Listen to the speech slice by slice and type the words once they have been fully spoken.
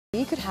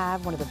You could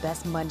have one of the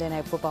best Monday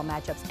Night Football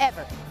matchups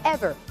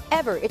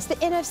ever. It's the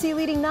NFC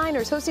leading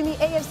Niners hosting the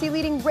AFC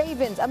leading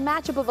Ravens, a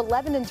matchup of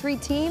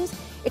 11-3 teams.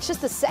 It's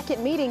just the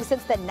second meeting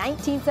since the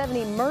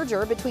 1970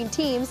 merger between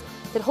teams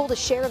that hold a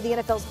share of the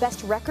NFL's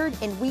best record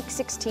in Week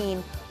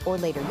 16 or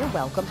later. You're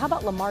welcome. How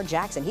about Lamar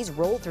Jackson? He's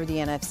rolled through the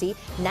NFC,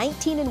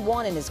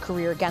 19-1 in his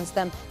career against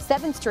them,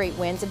 7 straight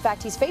wins. In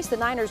fact, he's faced the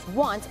Niners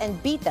once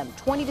and beat them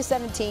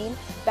 20-17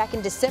 back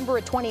in December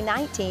of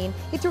 2019.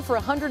 He threw for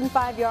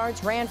 105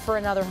 yards, ran for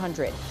another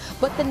 100.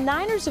 But the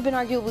Niners have been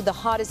arguably the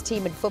hottest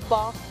team in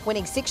football,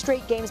 winning 6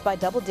 straight games by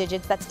double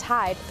digits. That's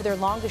tied for their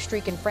longest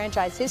streak in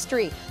franchise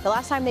history. The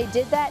last time they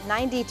did that,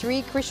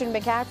 93, Christian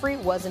McCaffrey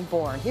wasn't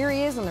born. Here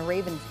he is on the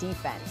Ravens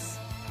defense.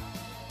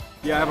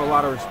 Yeah, I have a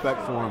lot of respect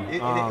for him.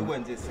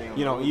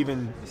 You know,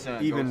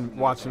 even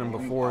watching them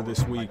before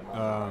this week,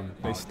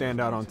 they stand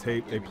out on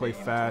tape. They play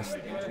fast.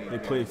 They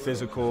play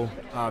physical,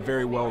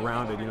 very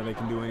well-rounded. You know, they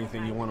can do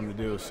anything you want them to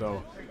do.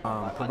 So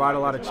provide a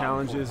lot of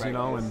challenges, you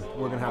know, and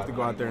we're going to have to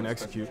go out there and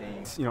execute.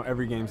 You know,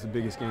 every game's the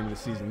biggest game of the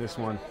season. This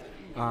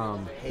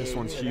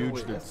one's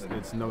huge.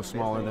 It's no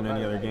smaller than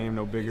any other game,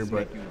 no bigger,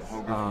 but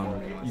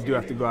you do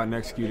have to go out and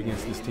execute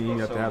against this team. You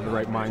have to have the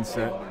right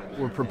mindset.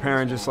 We're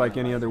preparing just like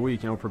any other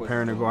week, you know,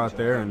 preparing to go out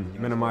there and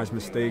minimize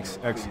mistakes,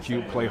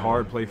 execute, play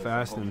hard, play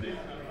fast, and,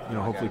 you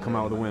know, hopefully come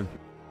out with a win.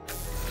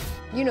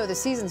 You know, the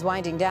season's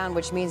winding down,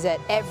 which means that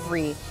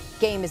every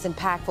game is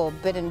impactful,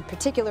 but in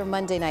particular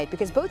Monday night,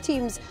 because both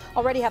teams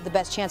already have the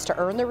best chance to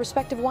earn their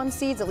respective 1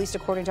 seeds, at least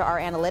according to our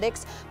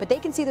analytics, but they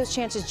can see those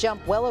chances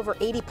jump well over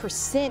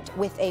 80%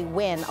 with a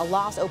win. A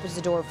loss opens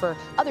the door for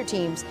other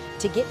teams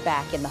to get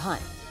back in the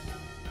hunt.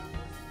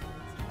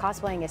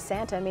 Cosplaying as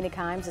Santa, Mina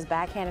Kimes is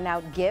back handing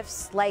out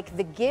gifts like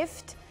the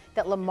gift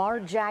that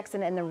Lamar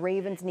Jackson and the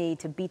Ravens need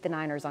to beat the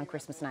Niners on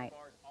Christmas night.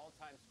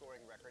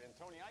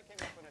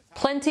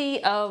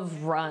 Plenty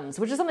of runs,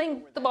 which is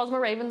something the Baltimore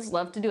Ravens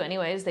love to do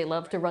anyways. They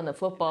love to run the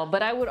football,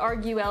 but I would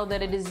argue, Al,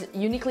 that it is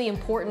uniquely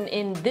important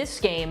in this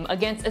game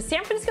against a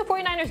San Francisco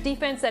 49ers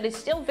defense that is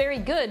still very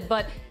good,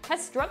 but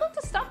has struggled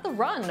to stop the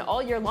run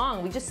all year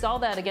long. We just saw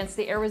that against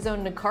the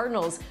Arizona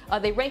Cardinals.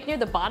 They rank near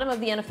the bottom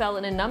of the NFL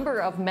in a number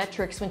of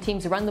metrics when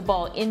teams run the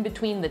ball in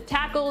between the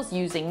tackles,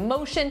 using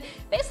motion,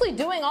 basically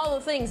doing all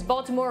the things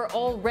Baltimore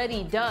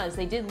already does.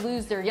 They did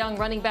lose their young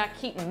running back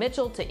Keaton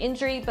Mitchell to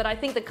injury, but I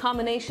think the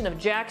combination of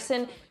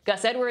Jackson,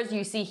 Gus Edwards,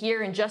 you see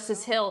here, and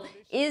Justice Hill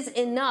is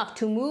enough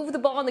to move the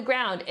ball on the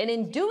ground, and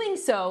in doing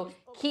so,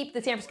 keep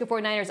the San Francisco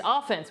 49ers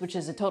offense, which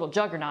is a total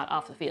juggernaut,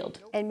 off the field.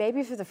 And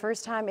maybe for the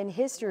first time in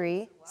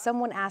history,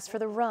 someone asked for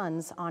the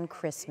runs on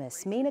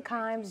Christmas. Mina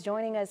Kimes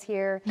joining us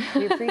here.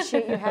 We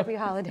appreciate you. Happy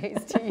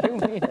holidays to you,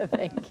 Mina.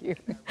 Thank you.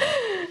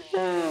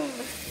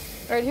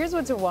 All right, here's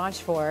what to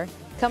watch for.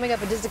 Coming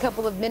up in just a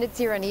couple of minutes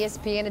here on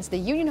ESPN, it's the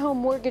Union Home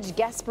Mortgage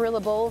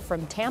Gasparilla Bowl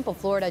from Tampa,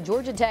 Florida.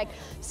 Georgia Tech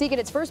seeking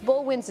its first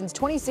bowl win since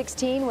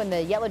 2016 when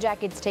the Yellow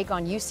Jackets take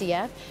on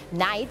UCF.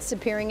 Knights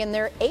appearing in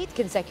their 8th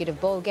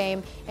consecutive bowl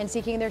game and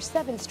seeking their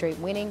 7th straight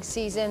winning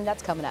season.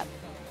 That's coming up.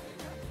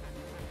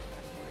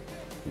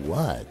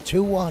 What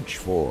to watch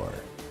for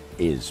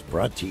is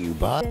brought to you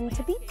by...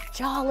 To be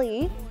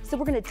jolly, so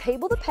we're going to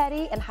table the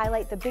petty and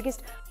highlight the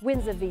biggest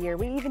wins of the year.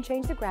 We even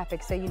changed the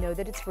graphics so you know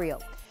that it's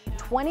real.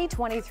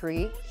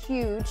 2023,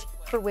 huge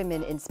for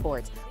women in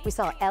sports. We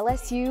saw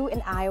LSU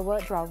and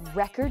Iowa draw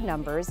record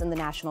numbers in the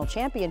national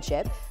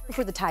championship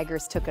before the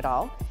Tigers took it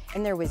all.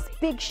 And there was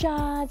big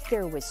shots,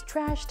 there was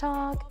trash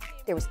talk,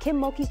 there was Kim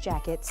Mulkey's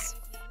jackets.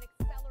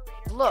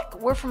 Look,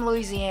 we're from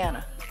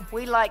Louisiana.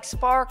 We like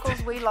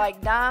sparkles, we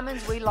like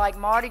diamonds, we like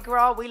Mardi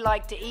Gras, we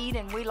like to eat,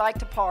 and we like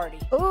to party.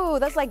 Ooh,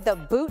 that's like the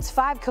Boots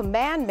 5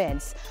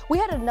 Commandments. We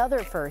had another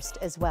first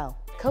as well.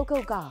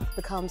 Coco Gauff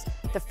becomes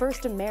the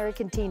first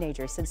American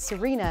teenager since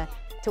Serena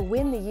to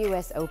win the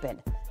U.S.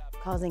 Open,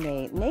 causing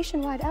a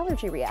nationwide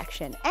allergy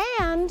reaction.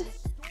 And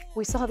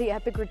we saw the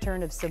epic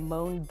return of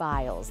Simone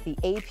Biles, the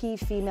AP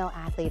Female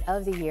Athlete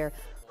of the Year,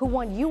 who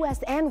won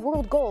U.S. and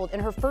world gold in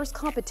her first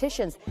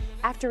competitions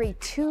after a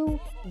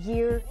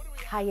 2-year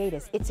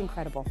hiatus. It's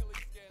incredible.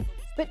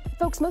 But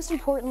folks, most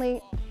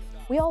importantly,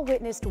 we all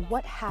witnessed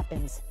what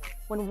happens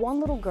when one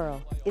little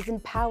girl is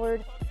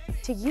empowered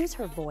to use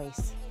her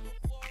voice.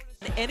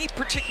 In any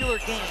particular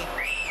game,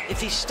 if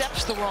he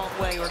steps the wrong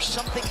way or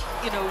something,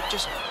 you know,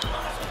 just...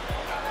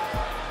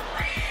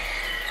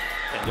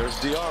 And there's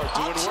DR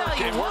doing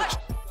work. It works.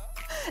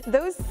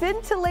 Those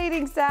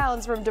scintillating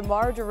sounds from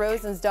DeMar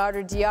DeRozan's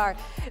daughter, DR,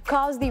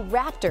 caused the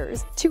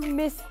Raptors to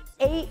miss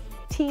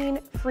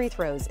 18 free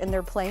throws in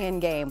their play-in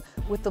game.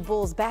 With the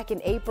Bulls back in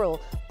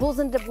April, Bulls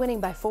ended up winning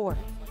by 4.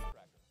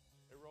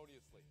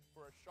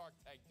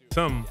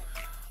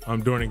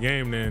 During the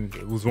game, then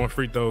it was one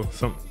free throw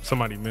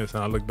somebody missed,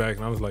 and I looked back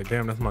and I was like,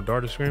 damn, that's my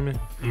daughter screaming?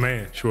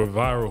 Man, she went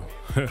viral.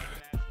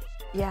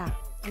 Yeah,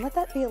 and let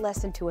that be a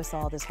lesson to us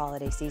all this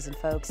holiday season,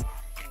 folks.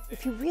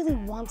 If you really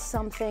want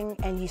something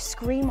and you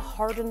scream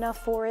hard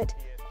enough for it,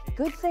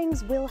 good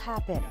things will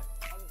happen.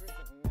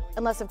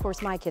 Unless, of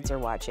course, my kids are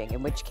watching,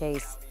 in which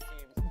case,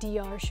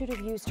 DR should have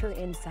used her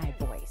inside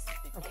voice,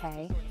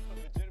 okay?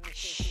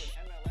 Shh.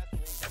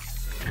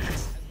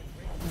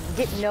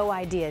 Get no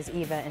ideas,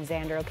 Eva and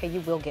Xander. Okay,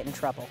 you will get in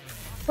trouble.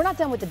 We're not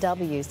done with the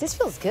W's. This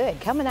feels good.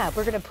 Coming up,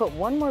 we're going to put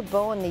one more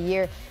bow on the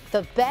year.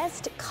 The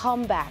best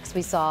comebacks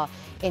we saw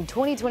in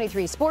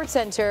 2023.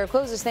 Sportscenter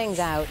closes things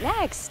out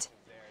next.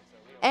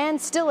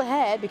 And still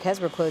ahead, because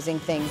we're closing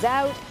things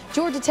out,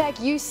 Georgia Tech,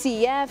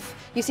 UCF.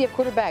 UCF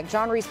quarterback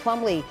John Reese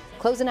Plumlee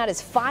closing out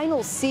his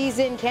final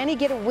season. Can he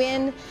get a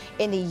win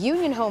in the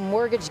Union Home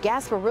Mortgage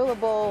Gasparilla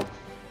Bowl?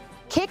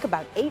 Kick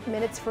about 8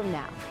 minutes from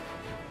now.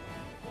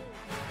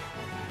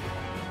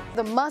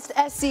 The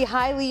must-SC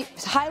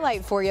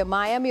highlight for you,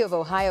 Miami of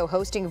Ohio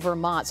hosting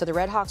Vermont. So the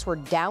Redhawks were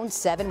down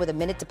 7 with a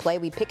minute to play.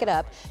 We pick it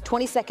up,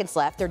 20 seconds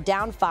left. They're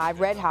down 5,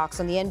 Redhawks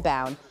on the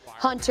inbound.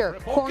 Hunter,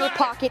 corner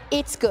pocket,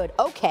 it's good.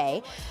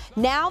 Okay,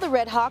 now the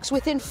Redhawks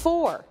within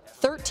 4,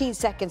 13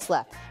 seconds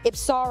left.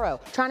 Ipsaro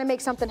trying to make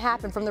something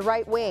happen from the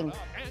right wing.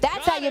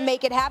 That's how you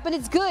make it happen.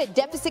 It's good.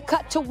 Deficit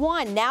cut to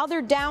 1. Now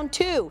they're down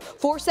 2,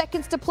 4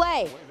 seconds to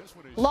play.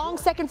 Long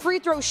second free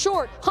throw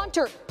short.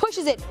 Hunter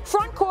pushes it,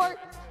 front court.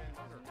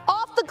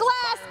 Off the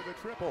glass.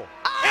 Oh,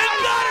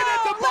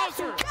 let's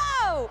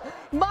go!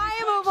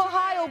 Miami of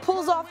Ohio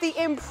pulls off the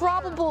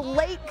improbable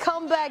late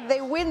comeback. They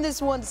win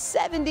this one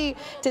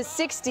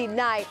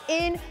 70-69.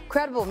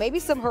 Incredible. Maybe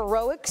some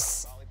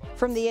heroics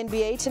from the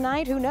NBA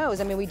tonight. Who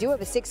knows? I mean, we do have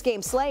a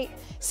 6-game slate.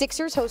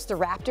 Sixers host the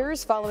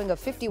Raptors following a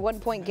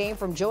 51-point game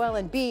from Joel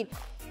Embiid.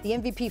 The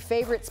MVP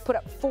favorites put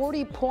up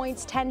 40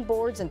 points, 10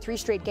 boards in 3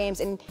 straight games,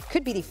 and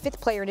could be the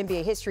 5th player in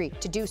NBA history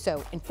to do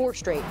so in 4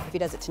 straight if he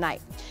does it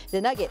tonight. The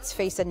Nuggets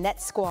face a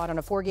Nets squad on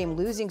a 4-game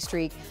losing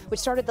streak, which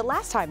started the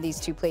last time these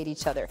two played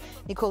each other.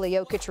 Nikola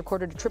Jokic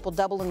recorded a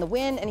triple-double in the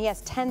win, and he has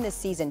 10 this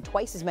season,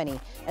 twice as many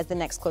as the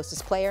next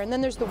closest player. And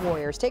then there's the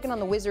Warriors, taking on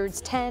the Wizards,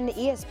 10,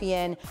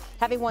 ESPN,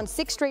 having won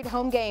 6 straight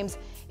home games.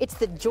 It's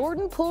the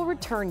Jordan Poole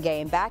return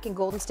game back in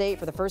Golden State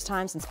for the first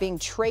time since being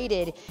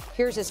traded.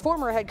 Here's his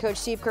former head coach,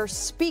 Steve Kerr,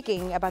 speaking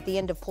about the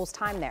end of Poole's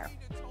time there.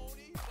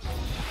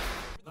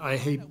 I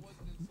hate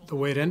the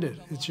way it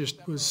ended. It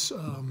just was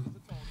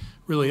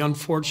really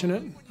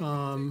unfortunate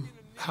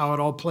how it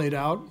all played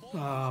out.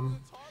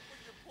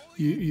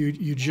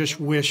 You just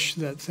wish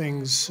that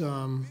things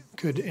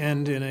could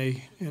end in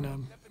a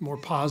more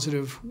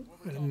positive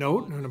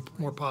note, in a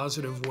more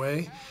positive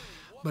way.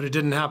 But it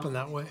didn't happen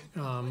that way,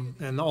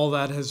 and all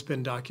that has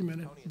been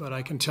documented. But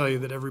I can tell you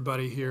that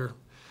everybody here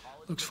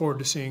looks forward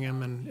to seeing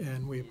him,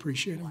 and we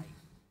appreciate him.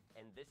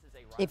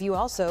 If you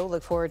also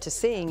look forward to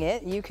seeing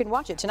it, you can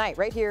watch it tonight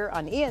right here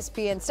on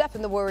ESPN. Steph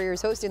and the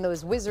Warriors hosting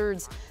those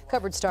Wizards.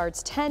 Coverage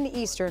starts 10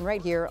 Eastern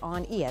right here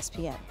on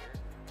ESPN.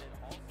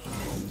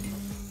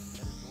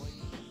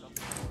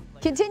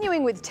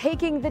 Continuing with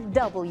Taking the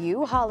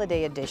W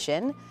Holiday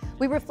Edition,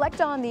 we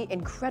reflect on the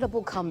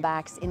incredible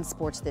comebacks in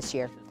sports this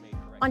year.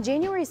 On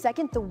January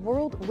 2nd, the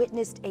world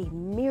witnessed a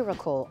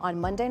miracle on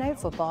Monday Night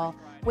Football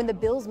when the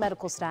Bills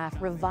medical staff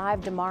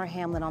revived Damar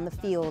Hamlin on the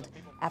field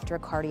after a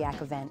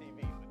cardiac event.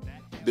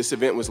 This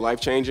event was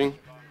life-changing,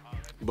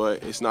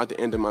 but it's not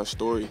the end of my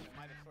story.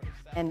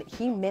 And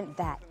he meant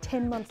that.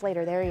 10 months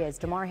later, there he is,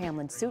 Damar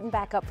Hamlin, suiting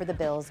back up for the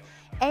Bills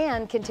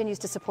and continues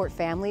to support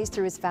families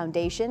through his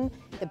foundation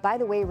that, by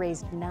the way,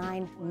 raised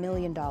 $9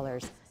 million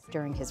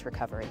during his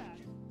recovery.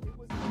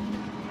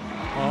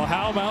 Well,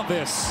 how about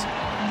this?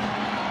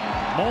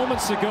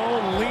 Moments ago,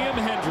 Liam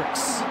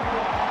Hendricks,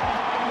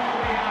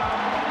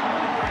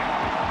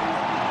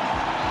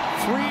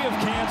 free of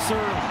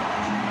cancer,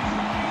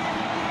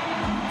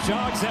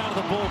 jogs out of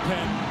the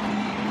bullpen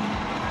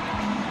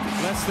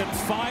less than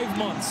 5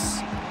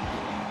 months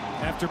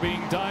after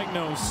being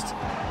diagnosed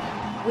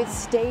with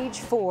stage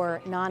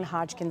 4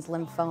 non-Hodgkin's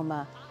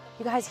lymphoma.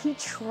 You guys, he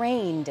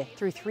trained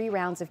through 3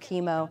 rounds of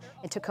chemo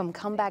and took home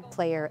Comeback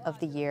Player of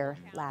the Year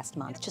last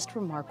month. Just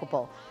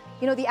remarkable.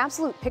 You know, the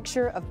absolute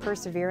picture of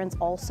perseverance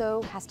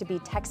also has to be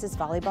Texas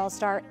volleyball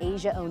star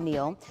Asia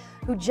O'Neal,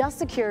 who just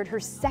secured her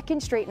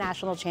 2nd straight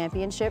national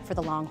championship for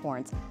the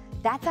Longhorns.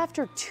 That's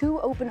after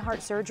 2 open heart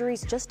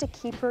surgeries just to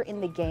keep her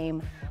in the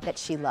game that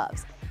she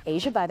loves.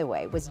 Asia, by the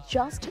way, was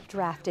just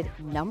drafted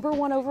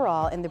 #1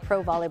 overall in the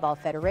Pro Volleyball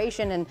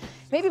Federation, and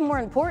maybe more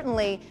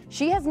importantly,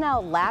 she has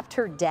now lapped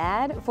her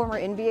dad, former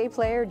NBA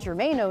player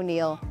Jermaine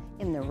O'Neal,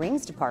 in the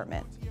rings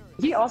department.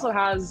 He also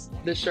has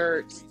the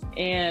shirts,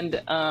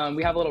 and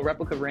we have a little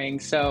replica ring,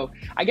 so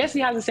I guess he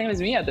has the same as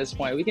me at this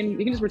point. We can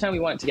just pretend we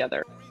won it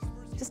together.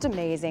 Just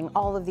amazing,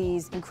 all of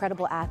these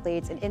incredible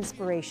athletes, and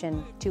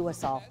inspiration to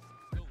us all.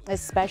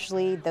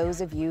 Especially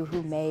those of you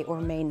who may or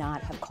may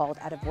not have called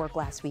out of work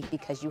last week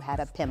because you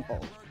had a pimple.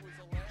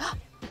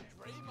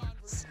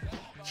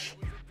 Snitch.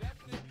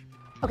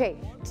 Okay,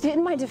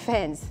 in my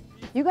defense,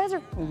 you guys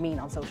are mean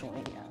on social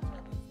media.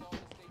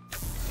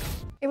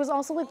 It was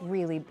also like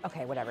really,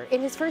 okay, whatever. In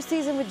his first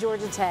season with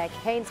Georgia Tech,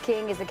 Haynes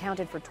King is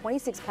accounted for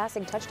 26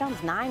 passing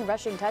touchdowns, 9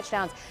 rushing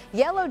touchdowns.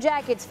 Yellow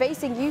Jackets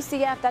facing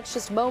UCF, that's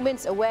just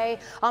moments away.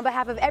 On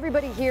behalf of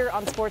everybody here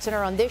on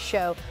SportsCenter on this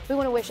show, we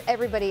want to wish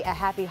everybody a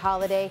happy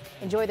holiday.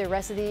 Enjoy the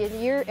rest of the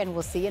year, and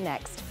we'll see you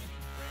next.